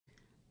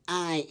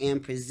I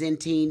am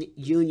presenting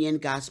Union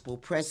Gospel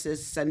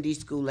Press's Sunday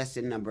School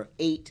Lesson number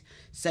 8,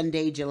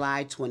 Sunday,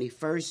 July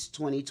 21st,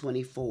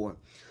 2024.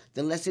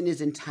 The lesson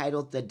is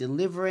entitled The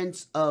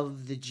Deliverance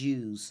of the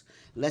Jews.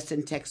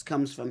 Lesson text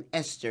comes from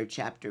Esther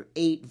chapter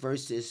 8,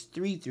 verses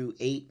 3 through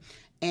 8,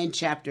 and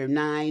chapter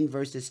 9,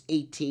 verses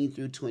 18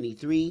 through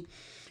 23.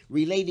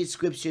 Related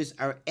scriptures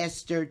are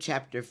Esther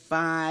chapter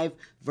 5,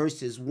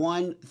 verses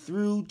 1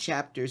 through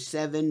chapter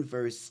 7,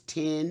 verse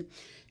 10,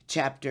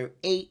 chapter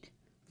 8,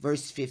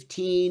 verse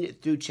 15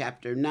 through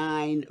chapter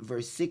 9,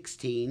 verse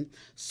 16,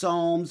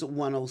 Psalms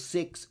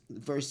 106,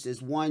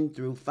 verses 1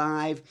 through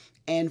 5,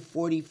 and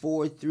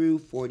 44 through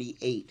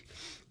 48.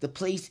 The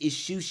place is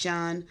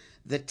Shushan.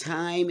 The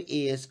time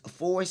is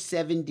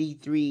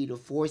 473 to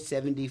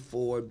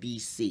 474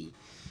 BC.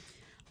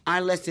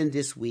 Our lesson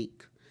this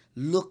week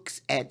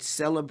looks at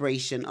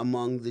celebration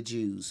among the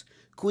Jews.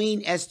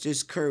 Queen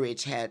Esther's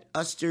courage had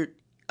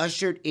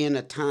ushered in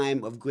a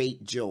time of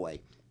great joy.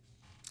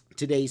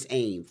 Today's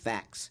aim,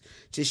 facts,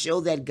 to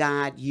show that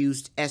God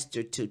used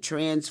Esther to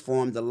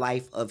transform the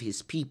life of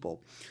his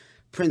people.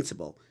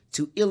 Principle,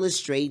 to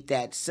illustrate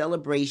that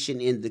celebration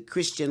in the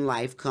Christian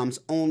life comes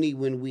only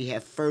when we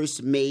have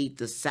first made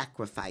the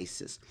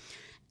sacrifices.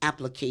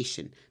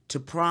 Application, to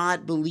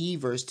prod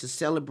believers to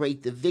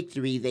celebrate the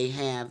victory they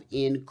have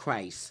in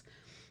Christ.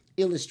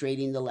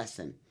 Illustrating the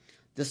lesson.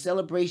 The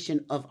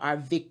celebration of our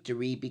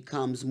victory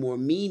becomes more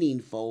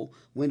meaningful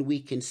when we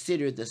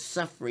consider the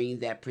suffering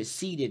that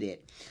preceded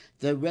it.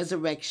 The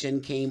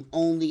resurrection came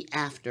only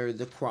after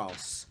the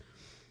cross.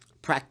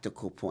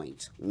 Practical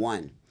points.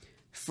 1.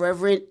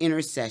 Fervent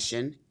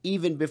intercession,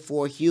 even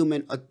before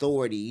human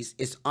authorities,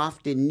 is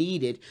often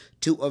needed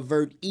to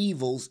avert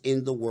evils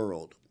in the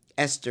world.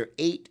 Esther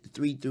 8,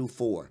 3 through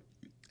 4.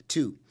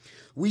 2.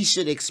 We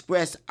should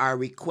express our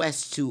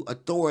requests to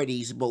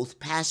authorities both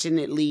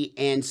passionately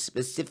and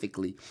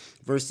specifically.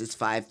 Verses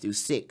 5 through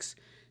 6.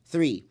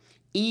 3.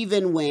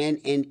 Even when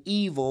an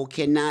evil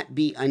cannot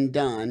be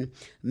undone,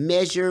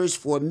 measures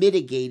for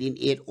mitigating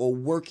it or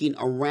working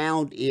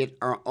around it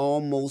are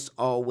almost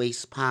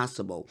always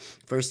possible.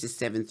 Verses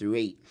 7 through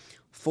 8.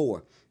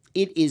 4.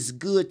 It is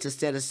good to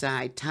set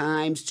aside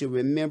times to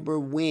remember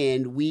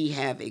when we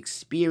have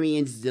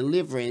experienced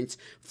deliverance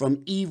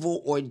from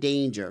evil or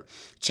danger.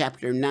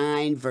 Chapter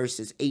 9,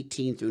 verses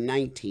 18 through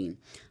 19.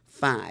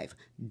 5.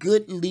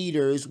 Good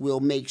leaders will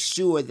make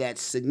sure that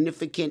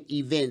significant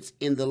events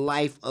in the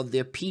life of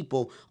their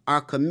people are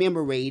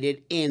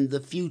commemorated in the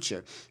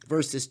future.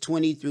 Verses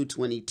 20 through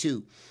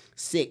 22.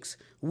 6.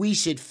 We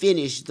should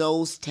finish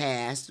those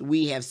tasks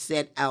we have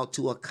set out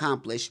to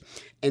accomplish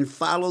and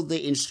follow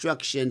the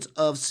instructions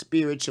of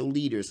spiritual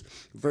leaders.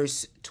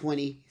 Verse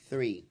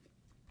 23.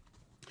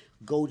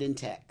 Golden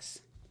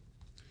text.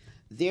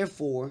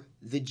 Therefore,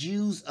 the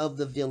Jews of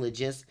the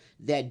villages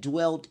that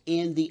dwelt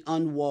in the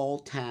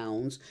unwalled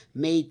towns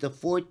made the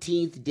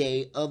 14th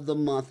day of the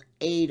month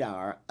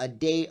Adar a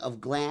day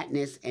of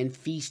gladness and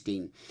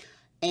feasting,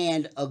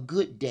 and a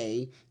good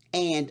day,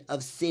 and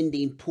of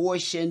sending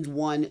portions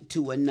one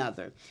to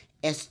another.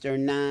 Esther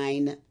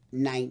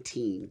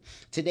 9:19.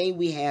 Today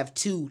we have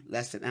two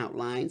lesson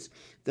outlines.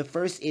 The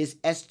first is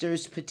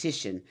Esther's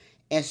petition,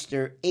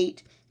 Esther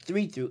 8,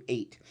 3 through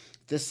 8.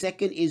 The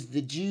second is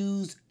the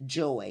Jews'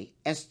 joy,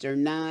 Esther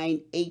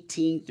 9,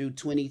 18 through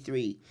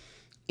 23.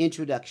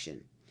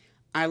 Introduction.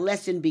 Our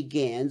lesson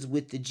begins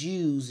with the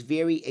Jews'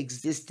 very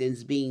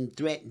existence being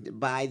threatened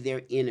by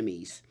their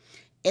enemies.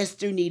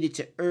 Esther needed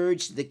to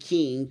urge the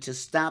king to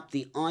stop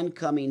the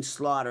oncoming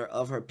slaughter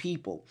of her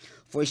people,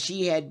 for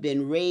she had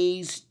been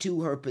raised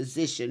to her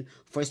position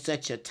for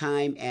such a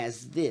time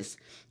as this.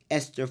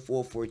 Esther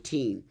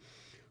 4:14.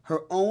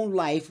 Her own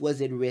life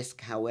was at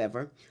risk,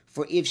 however,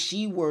 for if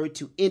she were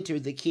to enter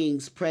the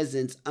king's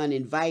presence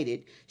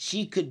uninvited,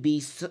 she could be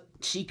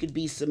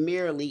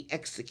summarily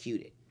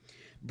executed.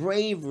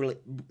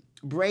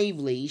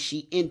 Bravely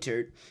she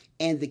entered,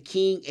 and the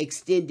king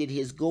extended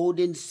his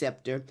golden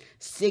scepter,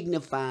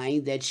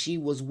 signifying that she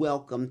was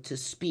welcome to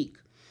speak.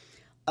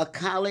 A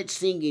college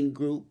singing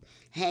group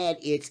had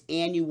its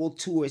annual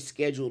tour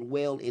scheduled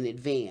well in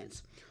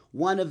advance.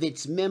 One of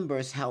its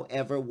members,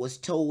 however, was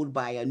told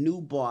by a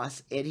new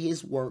boss at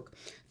his work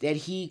that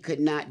he could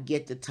not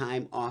get the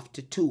time off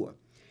to tour.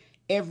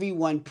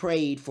 Everyone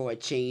prayed for a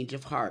change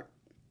of heart.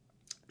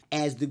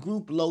 As the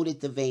group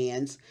loaded the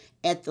vans,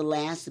 at the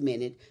last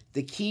minute,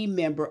 the key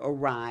member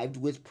arrived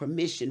with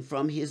permission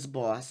from his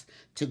boss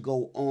to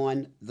go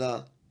on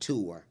the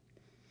tour.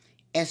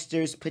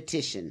 Esther's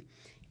petition,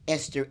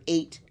 Esther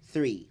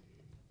 8:3.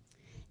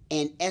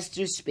 And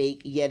Esther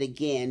spake yet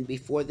again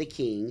before the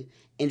king,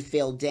 and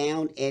fell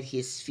down at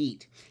his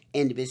feet,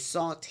 and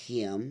besought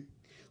him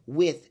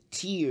with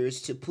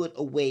tears to put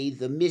away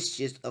the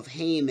mischief of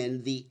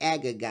Haman the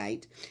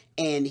Agagite,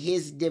 and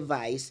his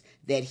device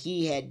that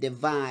he had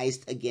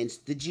devised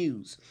against the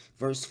Jews.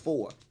 Verse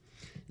 4.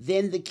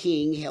 Then the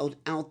king held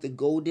out the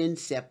golden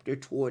scepter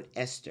toward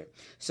Esther.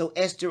 So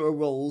Esther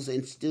arose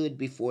and stood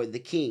before the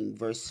king.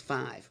 Verse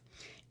 5.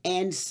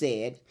 And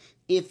said,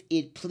 if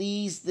it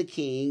please the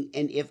king,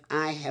 and if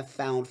I have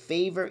found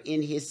favor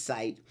in his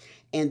sight,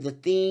 and the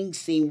thing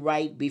seem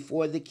right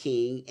before the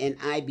king, and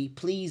I be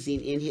pleasing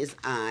in his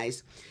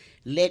eyes,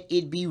 let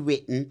it be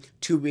written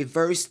to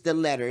reverse the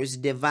letters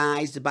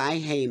devised by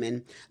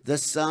Haman, the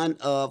son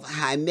of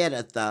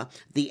Hammedatha,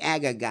 the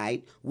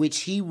Agagite,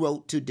 which he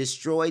wrote to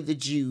destroy the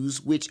Jews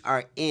which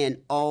are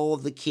in all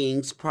the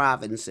king's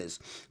provinces.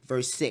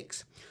 Verse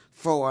 6.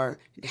 For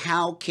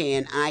how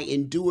can I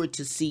endure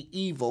to see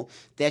evil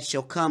that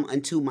shall come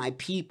unto my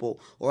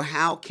people, or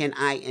how can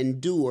I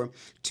endure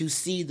to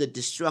see the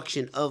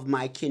destruction of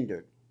my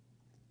kindred?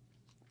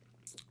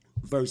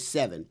 Verse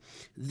 7.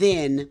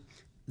 Then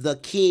the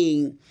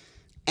king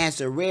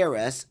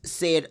Ahasuerus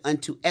said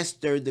unto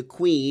Esther the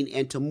queen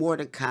and to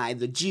Mordecai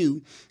the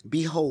Jew,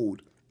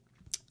 Behold,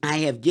 I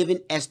have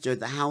given Esther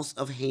the house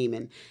of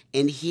Haman,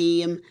 and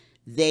him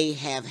they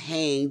have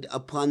hanged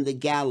upon the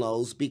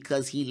gallows,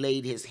 because he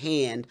laid his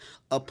hand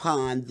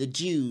upon the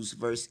Jews.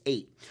 Verse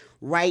 8.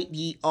 Write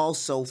ye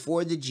also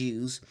for the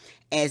Jews,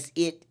 as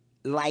it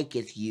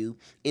liketh you,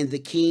 in the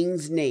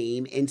king's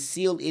name, and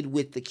seal it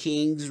with the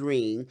king's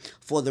ring,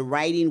 for the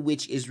writing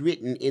which is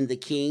written in the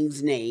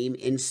king's name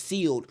and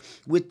sealed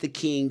with the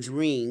king's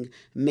ring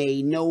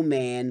may no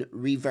man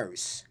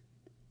reverse.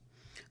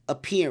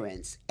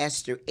 Appearance,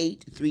 Esther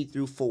 8,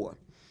 3-4.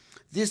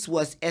 This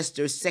was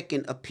Esther's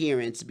second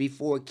appearance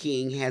before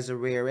King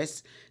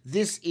Ahasuerus.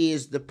 This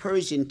is the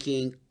Persian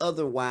king,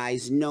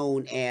 otherwise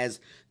known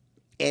as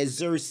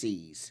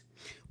Xerxes,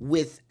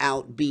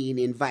 without being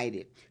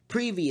invited.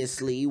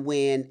 Previously,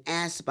 when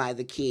asked by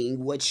the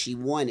king what she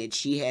wanted,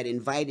 she had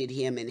invited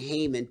him and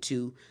Haman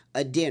to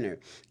a dinner.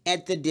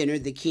 At the dinner,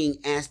 the king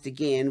asked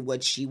again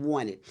what she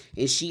wanted,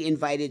 and she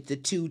invited the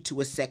two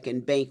to a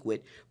second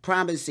banquet,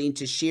 promising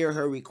to share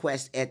her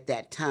request at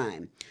that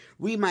time.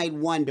 We might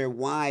wonder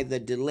why the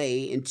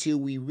delay until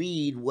we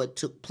read what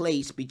took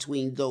place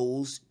between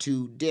those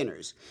two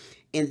dinners.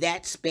 In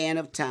that span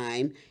of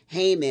time,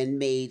 Haman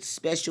made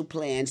special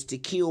plans to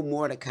kill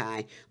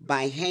Mordecai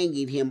by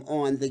hanging him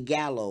on the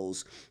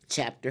gallows,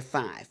 chapter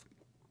 5.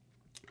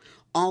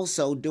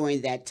 Also,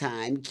 during that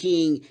time,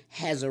 King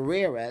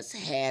Ahasuerus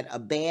had a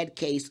bad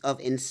case of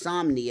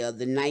insomnia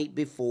the night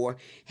before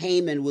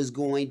Haman was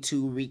going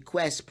to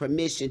request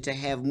permission to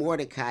have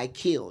Mordecai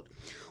killed.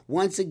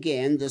 Once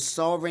again, the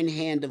sovereign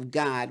hand of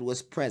God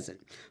was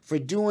present. For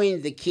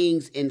during the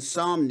king's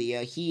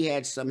insomnia, he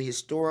had some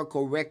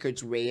historical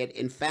records read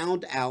and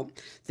found out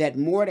that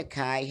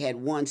Mordecai had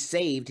once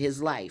saved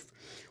his life.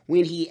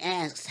 When he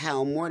asked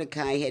how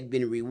Mordecai had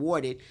been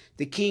rewarded,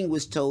 the king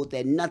was told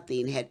that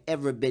nothing had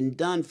ever been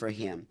done for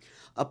him.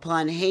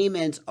 Upon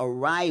Haman's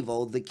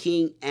arrival, the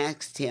king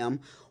asked him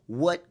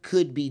what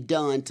could be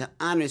done to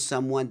honor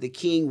someone the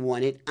king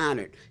wanted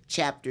honored.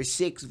 Chapter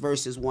 6,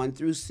 verses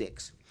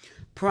 1-6.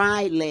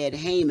 Pride led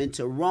Haman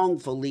to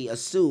wrongfully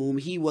assume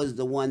he was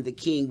the one the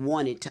king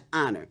wanted to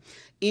honor.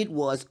 It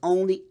was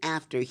only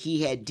after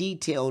he had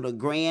detailed a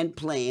grand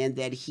plan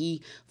that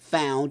he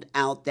found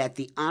out that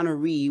the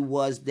honoree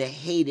was the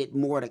hated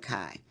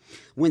Mordecai.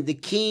 When the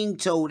king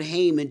told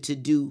Haman to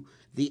do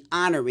the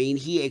honoring,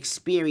 he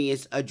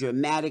experienced a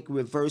dramatic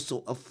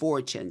reversal of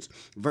fortunes,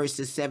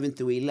 verses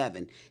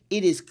 7-11.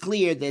 It is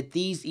clear that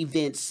these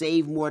events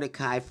saved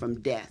Mordecai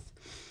from death.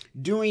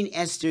 During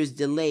Esther's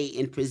delay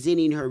in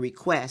presenting her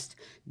request,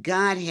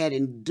 God had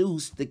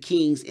induced the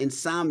king's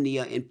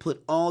insomnia and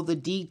put all the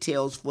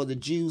details for the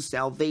Jews'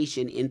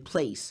 salvation in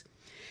place.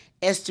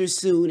 Esther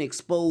soon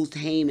exposed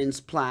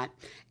Haman's plot,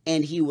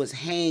 and he was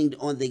hanged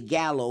on the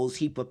gallows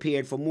he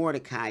prepared for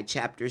Mordecai,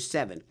 chapter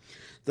 7.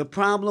 The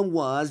problem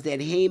was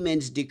that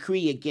Haman's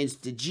decree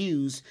against the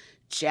Jews,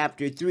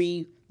 chapter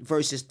 3,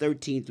 verses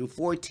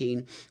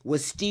 13-14,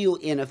 was still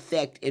in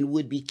effect and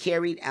would be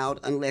carried out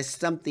unless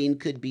something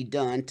could be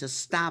done to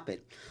stop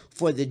it.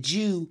 For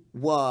the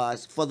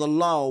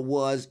law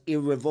was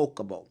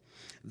irrevocable.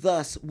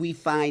 Thus, we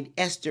find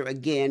Esther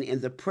again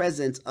in the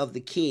presence of the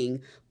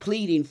king,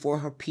 pleading for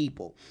her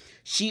people.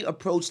 She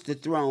approached the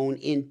throne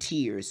in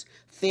tears,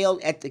 fell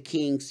at the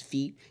king's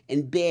feet,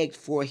 and begged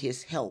for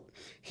his help.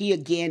 He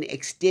again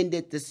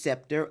extended the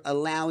scepter,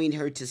 allowing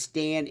her to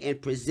stand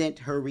and present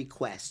her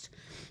request.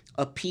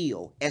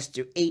 Appeal,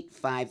 Esther 8,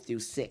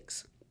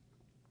 5-6.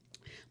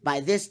 By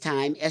this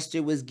time,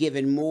 Esther was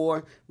given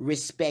more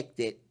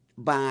respected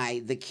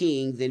by the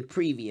king than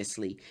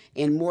previously,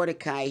 and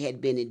Mordecai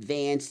had been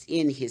advanced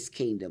in his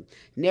kingdom.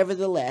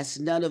 Nevertheless,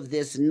 none of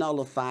this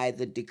nullified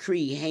the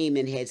decree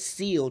Haman had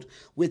sealed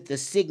with the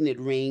signet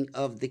ring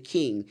of the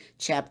king,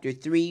 chapter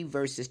 3,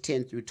 verses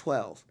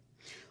 10-12.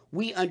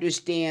 We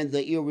understand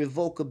the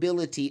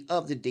irrevocability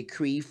of the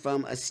decree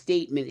from a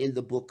statement in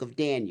the book of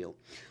Daniel.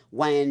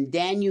 When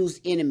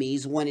Daniel's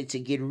enemies wanted to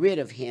get rid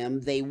of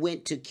him, they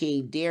went to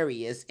King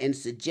Darius and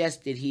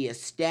suggested he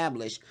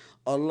establish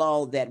a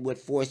law that would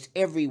force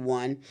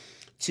everyone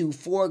to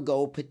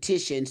forego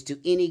petitions to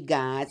any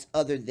gods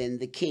other than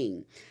the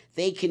king.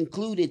 They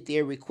concluded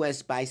their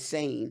request by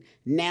saying,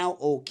 "Now,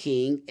 O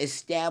king,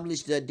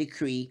 establish the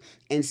decree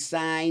and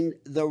sign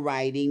the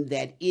writing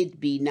that it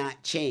be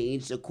not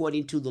changed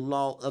according to the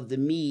law of the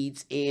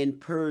Medes and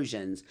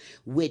Persians,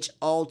 which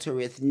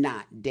altereth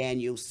not."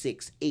 Daniel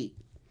 6:8.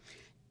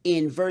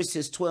 In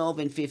verses 12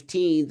 and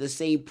 15, the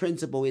same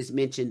principle is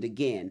mentioned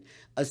again.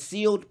 A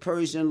sealed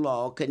Persian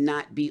law could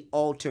not be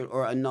altered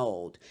or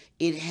annulled.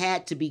 It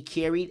had to be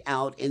carried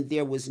out, and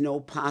there was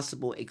no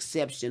possible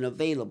exception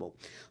available.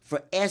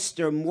 For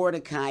Esther,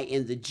 Mordecai,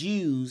 and the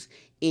Jews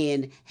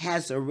in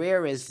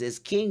Ahasuerus'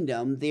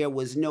 kingdom, there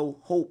was no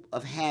hope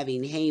of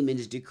having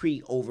Haman's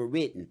decree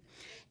overwritten.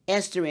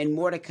 Esther and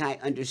Mordecai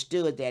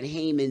understood that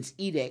Haman's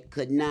edict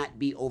could not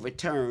be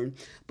overturned,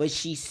 but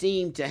she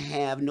seemed to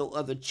have no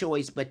other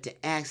choice but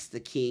to ask the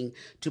king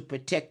to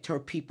protect her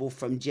people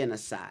from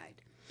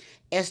genocide.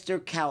 Esther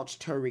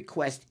couched her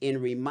request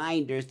in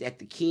reminders that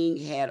the king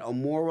had a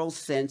moral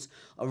sense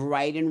of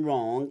right and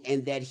wrong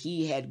and that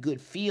he had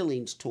good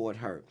feelings toward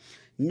her.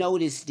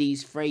 Notice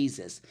these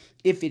phrases: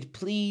 "If it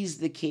please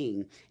the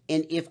king,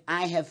 and if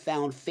I have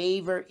found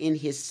favor in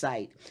his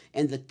sight,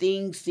 and the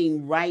thing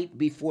seem right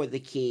before the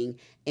king,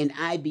 and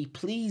I be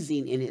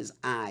pleasing in his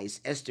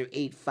eyes." Esther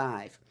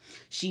 8:5.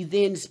 She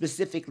then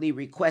specifically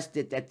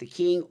requested that the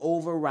king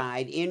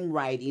override in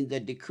writing the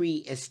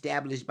decree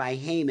established by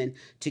Haman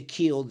to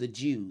kill the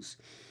Jews.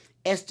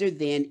 Esther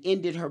then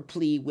ended her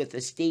plea with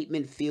a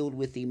statement filled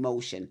with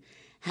emotion.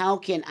 "How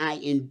can I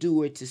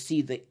endure to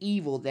see the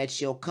evil that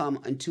shall come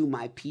unto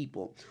my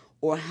people?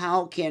 Or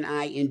how can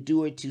I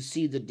endure to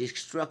see the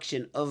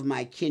destruction of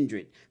my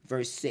kindred?"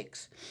 Verse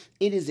 6.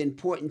 It is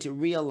important to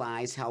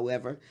realize,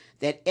 however,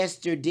 that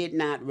Esther did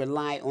not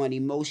rely on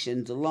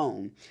emotions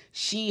alone.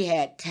 She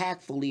had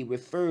tactfully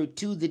referred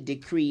to the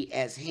decree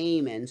as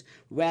Haman's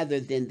rather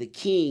than the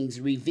king's,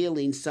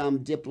 revealing some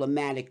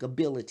diplomatic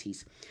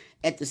abilities.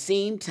 At the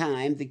same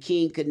time, the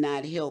king could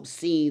not help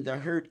seeing the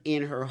hurt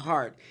in her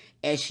heart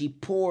as she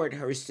poured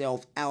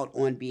herself out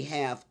on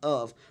behalf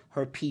of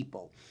her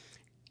people.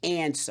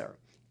 Answer: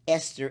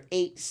 Esther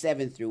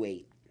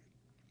 8:7-8.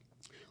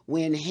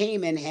 When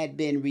Haman had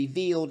been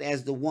revealed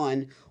as the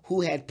one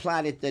who had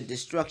plotted the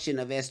destruction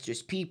of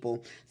Esther's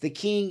people, the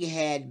king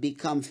had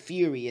become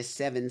furious.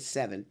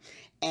 7:7.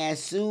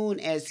 As soon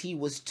as he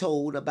was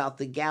told about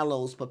the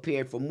gallows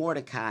prepared for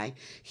Mordecai,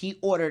 he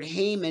ordered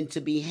Haman to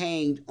be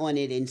hanged on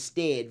it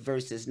instead.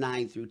 Verses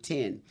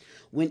 9-10.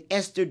 When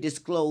Esther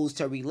disclosed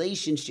her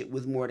relationship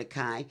with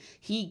Mordecai,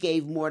 he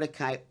gave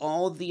Mordecai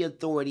all the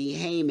authority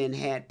Haman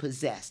had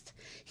possessed.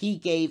 He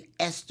gave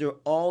Esther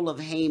all of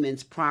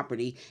Haman's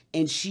property,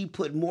 and she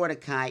put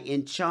Mordecai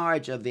in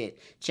charge of it.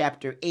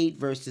 Chapter 8,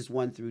 verses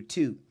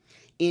 1-2.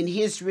 In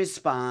his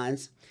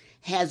response,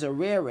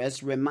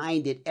 Ahasuerus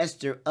reminded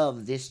Esther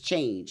of this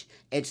change.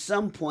 At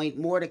some point,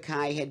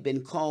 Mordecai had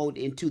been called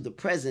into the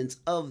presence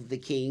of the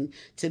king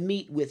to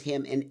meet with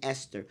him and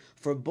Esther,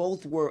 for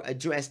both were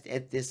addressed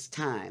at this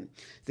time.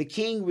 The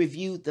king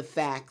reviewed the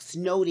facts,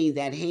 noting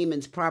that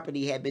Haman's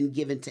property had been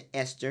given to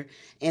Esther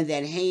and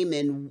that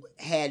Haman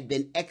had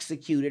been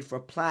executed for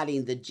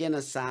plotting the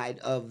genocide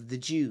of the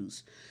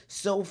Jews.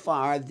 So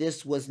far,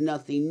 this was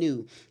nothing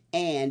new,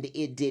 and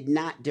it did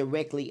not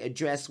directly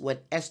address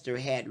what Esther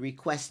had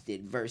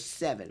requested. Verse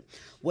 7.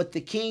 What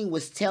the king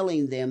was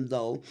telling them,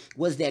 though,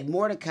 was that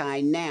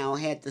Mordecai now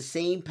had the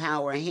same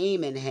power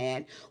Haman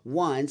had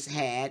once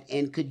had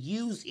and could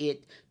use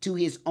it to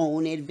his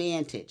own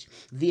advantage.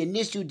 The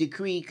initial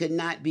decree could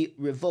not be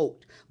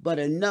revoked, but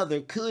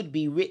another could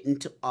be written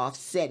to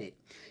offset it.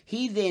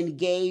 He then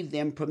gave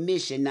them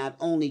permission not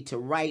only to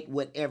write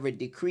whatever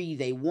decree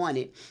they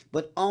wanted,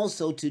 but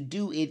also to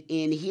do it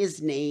in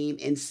his name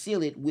and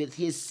seal it with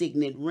his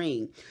signet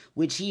ring,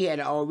 which he had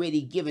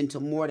already given to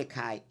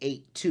Mordecai.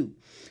 8:2.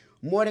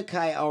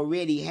 Mordecai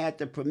already had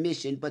the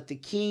permission, but the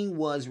king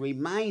was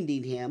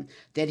reminding him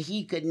that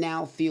he could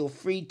now feel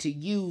free to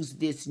use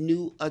this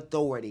new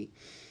authority.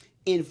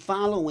 In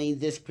following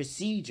this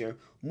procedure,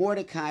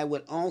 Mordecai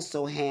would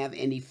also have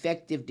an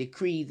effective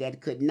decree that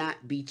could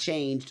not be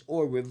changed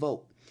or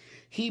revoked.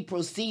 He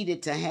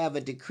proceeded to have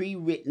a decree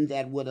written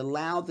that would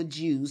allow the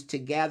Jews to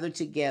gather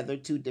together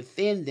to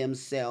defend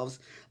themselves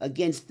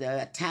against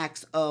the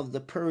attacks of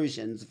the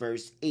Persians.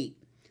 Verse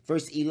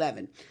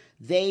 11.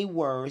 They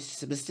were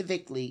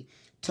specifically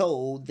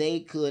told they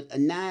could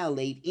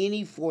annihilate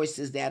any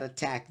forces that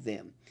attacked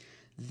them.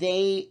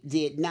 They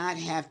did not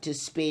have to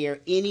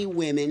spare any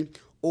women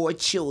or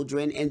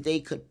children, and they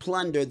could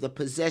plunder the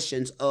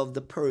possessions of the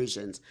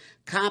Persians.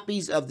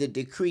 Copies of the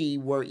decree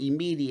were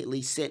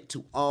immediately sent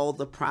to all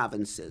the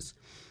provinces.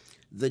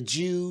 The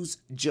Jews'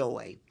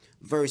 joy.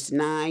 Verse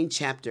 9,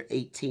 chapter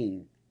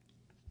 18.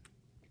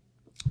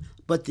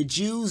 But the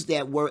Jews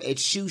that were at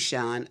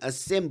Shushan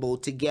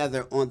assembled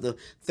together on the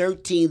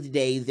 13th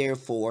day,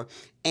 therefore,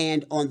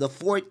 And on the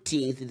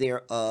 14th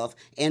thereof,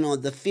 and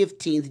on the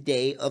 15th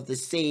day of the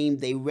same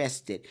they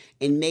rested,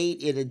 and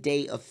made it a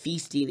day of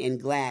feasting and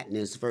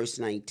gladness. Verse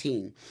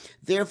 19.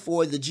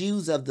 Therefore the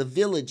Jews of the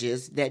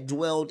villages that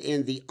dwelled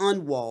in the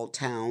unwalled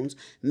towns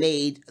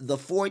made the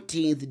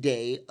 14th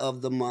day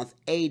of the month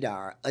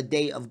Adar a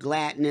day of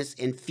gladness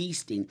and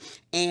feasting,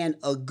 and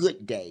a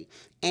good day,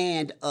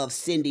 and of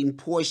sending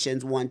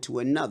portions one to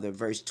another.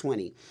 Verse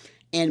 20.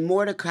 And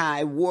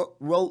Mordecai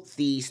wrote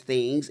these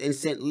things and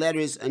sent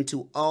letters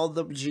unto all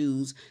the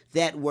Jews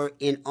that were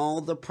in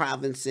all the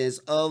provinces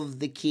of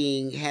the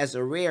king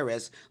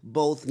Ahasuerus,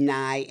 both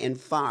nigh and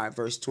far.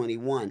 Verse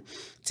 21.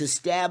 To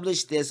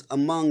establish this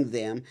among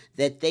them,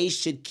 that they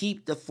should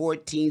keep the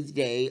 14th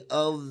day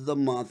of the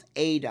month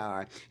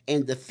Adar,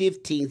 and the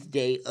 15th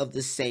day of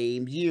the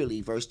same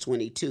yearly. Verse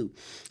 22.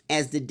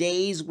 As the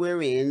days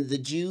wherein the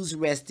Jews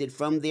rested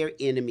from their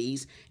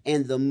enemies,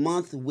 and the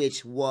month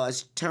which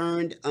was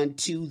turned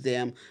unto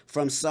them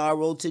from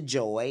sorrow to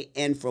joy,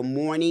 and from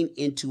mourning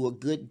into a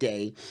good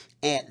day,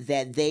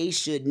 that they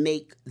should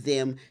make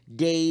them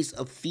days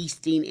of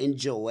feasting and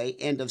joy,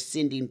 and of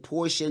sending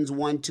portions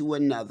one to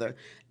another,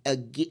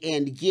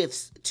 and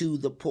gifts to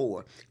the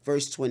poor.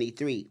 Verse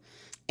 23.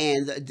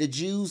 And the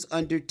Jews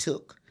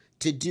undertook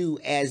to do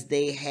as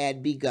they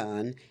had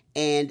begun,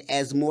 and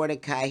as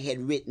Mordecai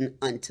had written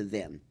unto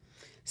them.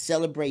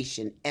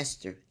 Celebration,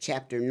 Esther,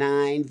 chapter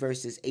 9,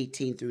 verses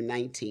 18 through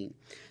 19.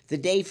 The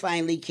day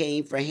finally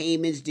came for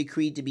Haman's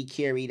decree to be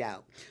carried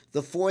out.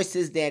 The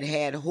forces that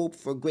had hoped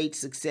for great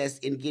success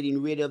in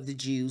getting rid of the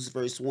Jews,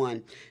 verse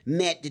 1,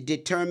 met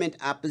determined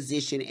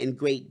opposition and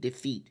great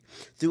defeat.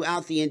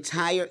 Throughout the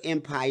entire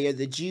empire,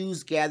 the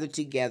Jews gathered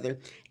together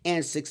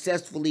and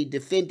successfully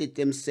defended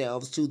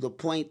themselves to the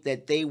point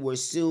that they were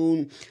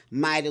soon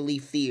mightily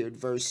feared,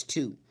 verse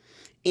 2.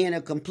 In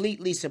a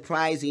completely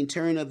surprising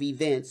turn of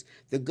events,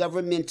 the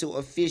governmental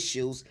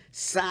officials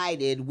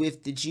sided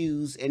with the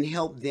Jews and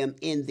helped them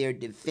in their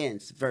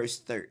defense. Verse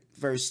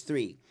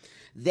 3.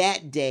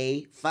 That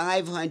day,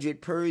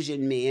 500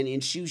 Persian men in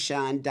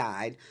Shushan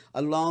died,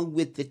 along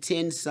with the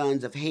 10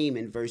 sons of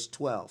Haman. Verse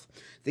 12.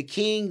 The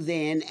king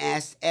then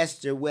asked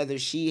Esther whether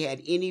she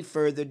had any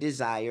further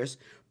desires,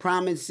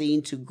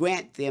 promising to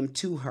grant them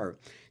to her.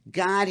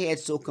 God had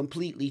so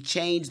completely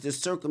changed the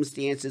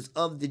circumstances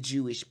of the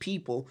Jewish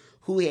people,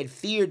 who had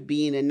feared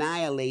being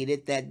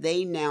annihilated, that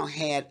they now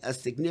had a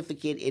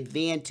significant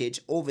advantage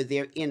over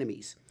their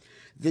enemies.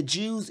 The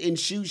Jews in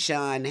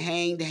Shushan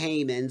hanged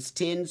Haman's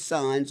 10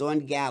 sons on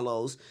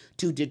gallows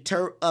to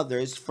deter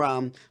others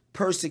from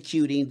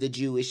persecuting the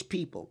Jewish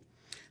people.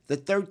 The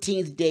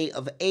 13th day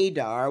of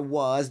Adar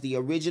was the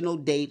original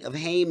date of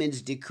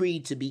Haman's decree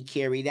to be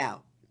carried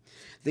out.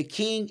 The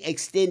king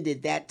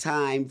extended that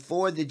time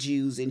for the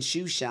Jews in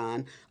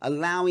Shushan,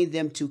 allowing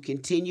them to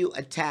continue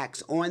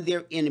attacks on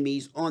their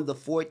enemies on the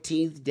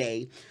 14th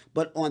day,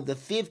 but on the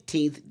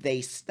 15th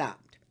they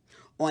stopped.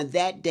 On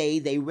that day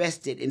they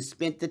rested and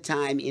spent the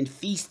time in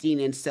feasting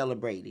and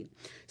celebrating.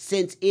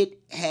 Since it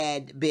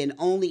had been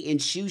only in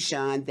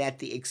Shushan that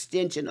the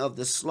extension of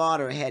the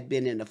slaughter had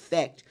been in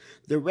effect,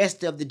 the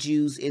rest of the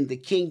Jews in the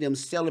kingdom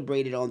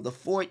celebrated on the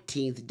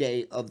 14th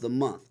day of the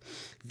month.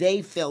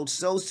 They felt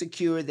so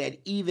secure that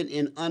even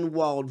in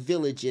unwalled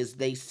villages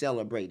they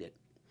celebrated.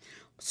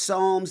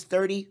 Psalms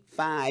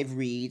 35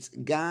 reads,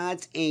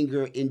 God's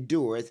anger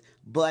endureth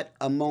but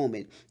a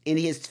moment. In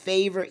his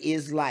favor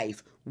is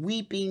life.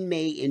 Weeping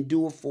may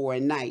endure for a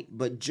night,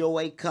 but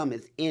joy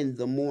cometh in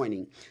the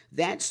morning.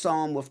 That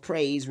psalm of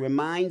praise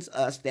reminds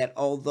us that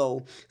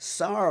although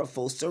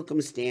sorrowful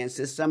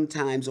circumstances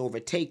sometimes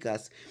overtake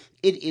us,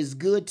 it is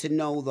good to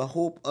know the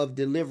hope of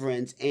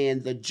deliverance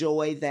and the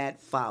joy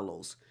that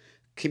follows.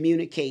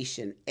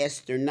 Communication,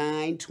 Esther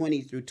 9,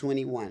 20 through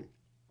 21.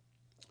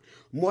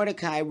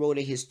 Mordecai wrote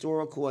a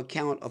historical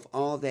account of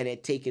all that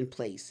had taken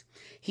place.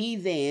 He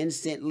then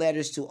sent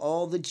letters to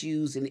all the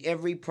Jews in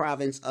every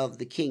province of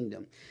the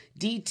kingdom.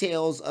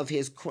 Details of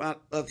his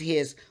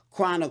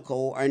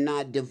chronicle are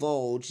not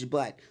divulged,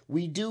 but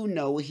we do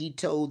know he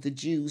told the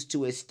Jews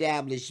to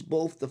establish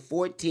both the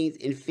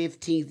 14th and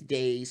 15th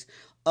days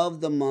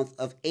of the month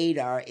of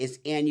Adar as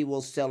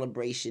annual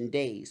celebration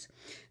days.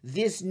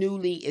 This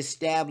newly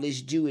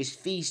established Jewish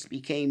feast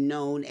became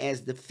known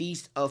as the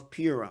Feast of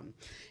Purim,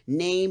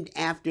 named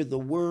after the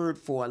word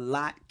for a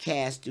lot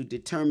cast to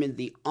determine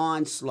the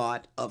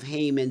onslaught of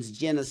Haman's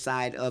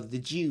genocide of the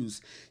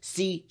Jews.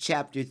 See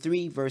chapter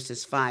 3,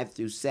 verses 5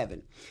 through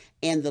 7.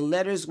 And the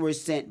letters were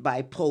sent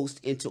by post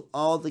into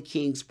all the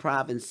king's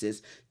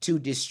provinces to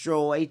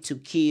destroy, to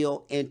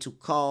kill, and to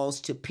cause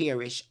to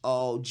perish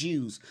all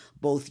Jews,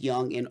 both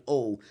young and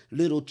old,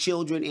 little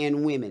children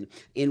and women,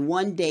 in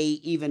one day,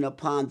 even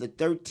upon the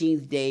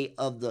 13th day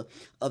of the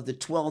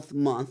 12th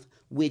month,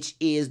 which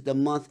is the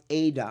month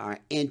Adar,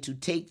 and to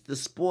take the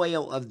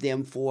spoil of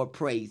them for a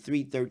prey.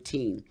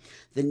 3:13.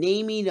 The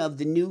naming of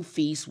the new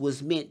feast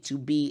was meant to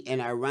be an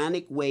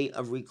ironic way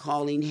of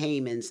recalling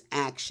Haman's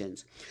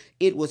actions.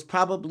 It was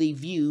probably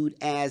viewed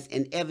as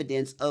an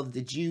evidence of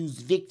the Jews'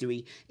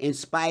 victory in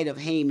spite of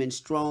Haman's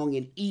strong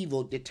and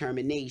evil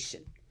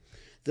determination.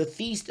 The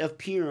Feast of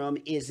Purim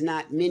is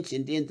not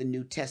mentioned in the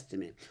New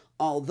Testament,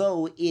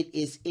 although it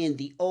is in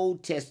the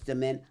Old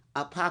Testament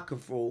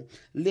apocryphal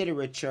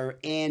literature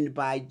and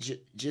by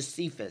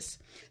Josephus.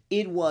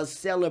 It was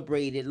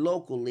celebrated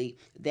locally,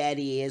 that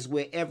is,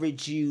 wherever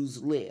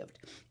Jews lived.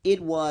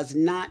 It was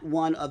not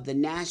one of the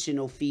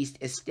national feasts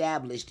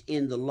established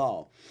in the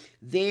law.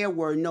 There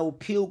were no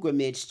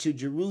pilgrimage to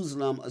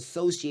Jerusalem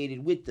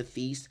associated with the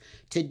feast.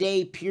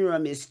 Today,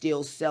 Purim is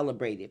still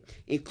celebrated.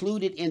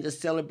 Included in the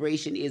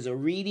celebration is a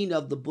reading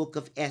of the book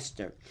of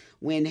Esther.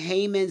 When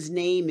Haman's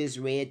name is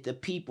read, the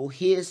people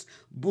hiss,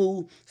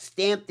 boo,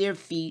 stamp their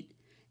feet,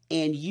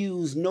 and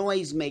use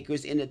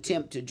noisemakers in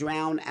attempt to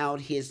drown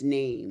out his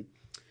name.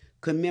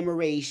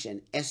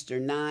 Commemoration, Esther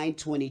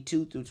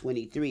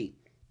 9:22-23.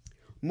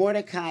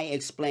 Mordecai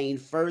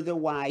explained further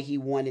why he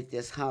wanted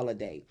this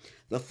holiday.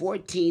 The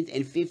 14th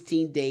and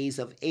 15th days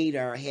of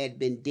Adar had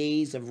been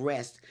days of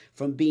rest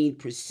from being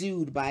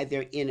pursued by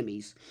their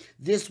enemies.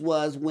 This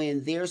was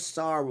when their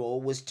sorrow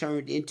was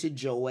turned into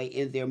joy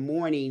and their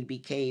mourning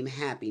became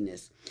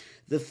happiness.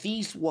 The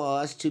feast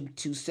was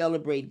to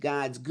celebrate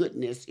God's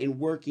goodness in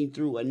working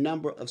through a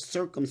number of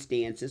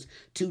circumstances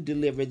to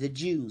deliver the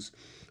Jews.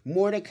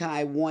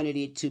 Mordecai wanted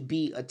it to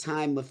be a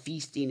time of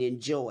feasting and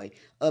joy,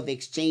 of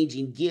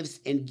exchanging gifts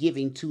and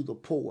giving to the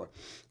poor.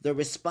 The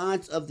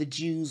response of the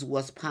Jews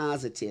was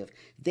positive.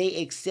 They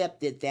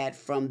accepted that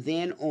from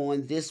then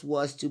on this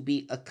was to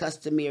be a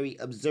customary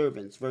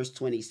observance, verse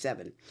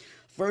 27.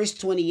 Verse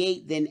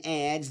 28 then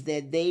adds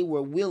that they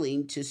were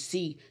willing to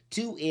see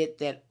to it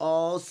that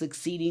all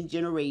succeeding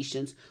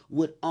generations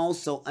would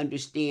also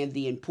understand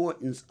the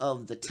importance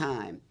of the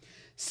time.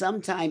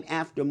 Sometime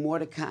after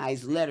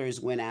Mordecai's letters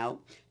went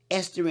out,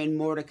 Esther and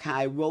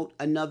Mordecai wrote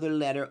another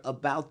letter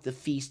about the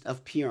Feast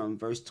of Purim,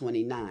 verse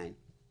 29.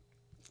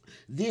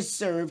 This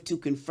served to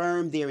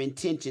confirm their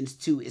intentions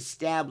to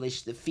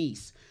establish the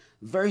feast.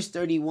 Verse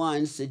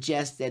 31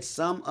 suggests that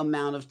some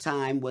amount of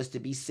time was to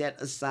be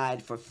set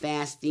aside for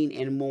fasting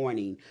and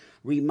mourning.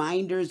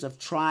 Reminders of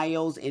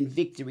trials and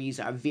victories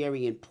are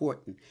very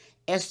important.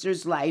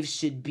 Esther's life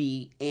should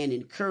be an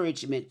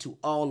encouragement to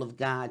all of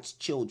God's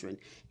children.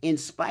 In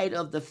spite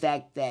of the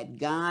fact that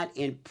God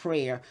and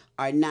prayer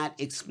are not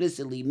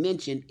explicitly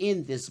mentioned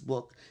in this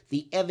book,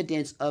 the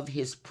evidence of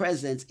his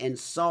presence and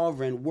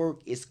sovereign work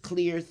is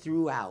clear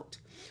throughout.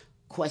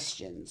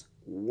 Questions.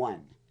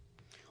 1.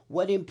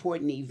 What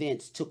important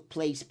events took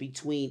place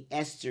between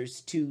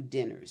Esther's two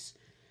dinners?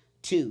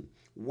 2.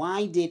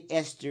 Why did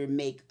Esther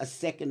make a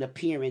second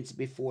appearance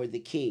before the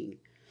king?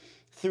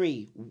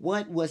 3.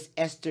 What was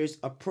Esther's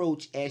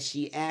approach as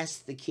she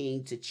asked the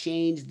king to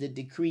change the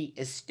decree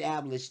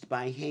established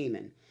by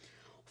Haman?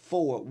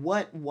 4.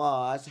 What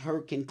was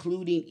her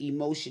concluding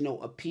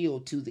emotional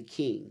appeal to the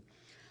king?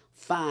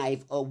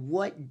 5.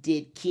 What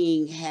did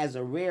King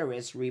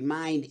Ahasuerus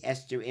remind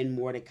Esther and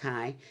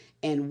Mordecai,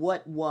 and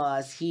what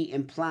was he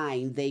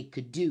implying they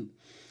could do?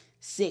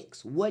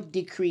 6. What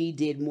decree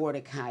did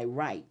Mordecai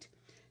write?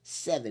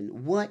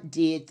 7. What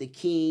did the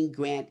king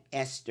grant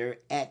Esther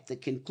at the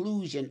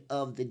conclusion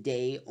of the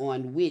day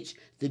on which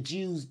the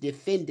Jews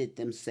defended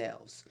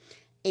themselves?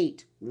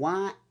 8.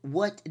 What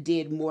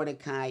did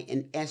Mordecai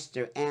and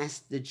Esther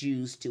ask the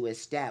Jews to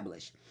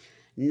establish?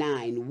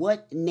 9.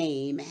 What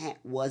name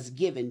was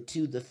given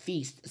to the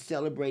feast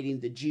celebrating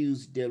the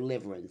Jews'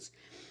 deliverance?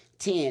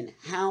 10.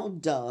 How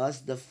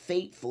does the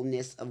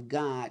faithfulness of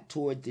God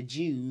toward the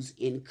Jews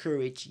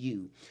encourage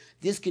you?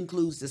 This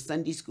concludes the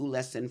Sunday School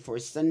lesson for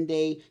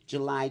Sunday,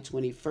 July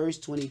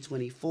 21st,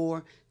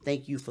 2024.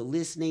 Thank you for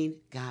listening.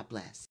 God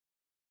bless.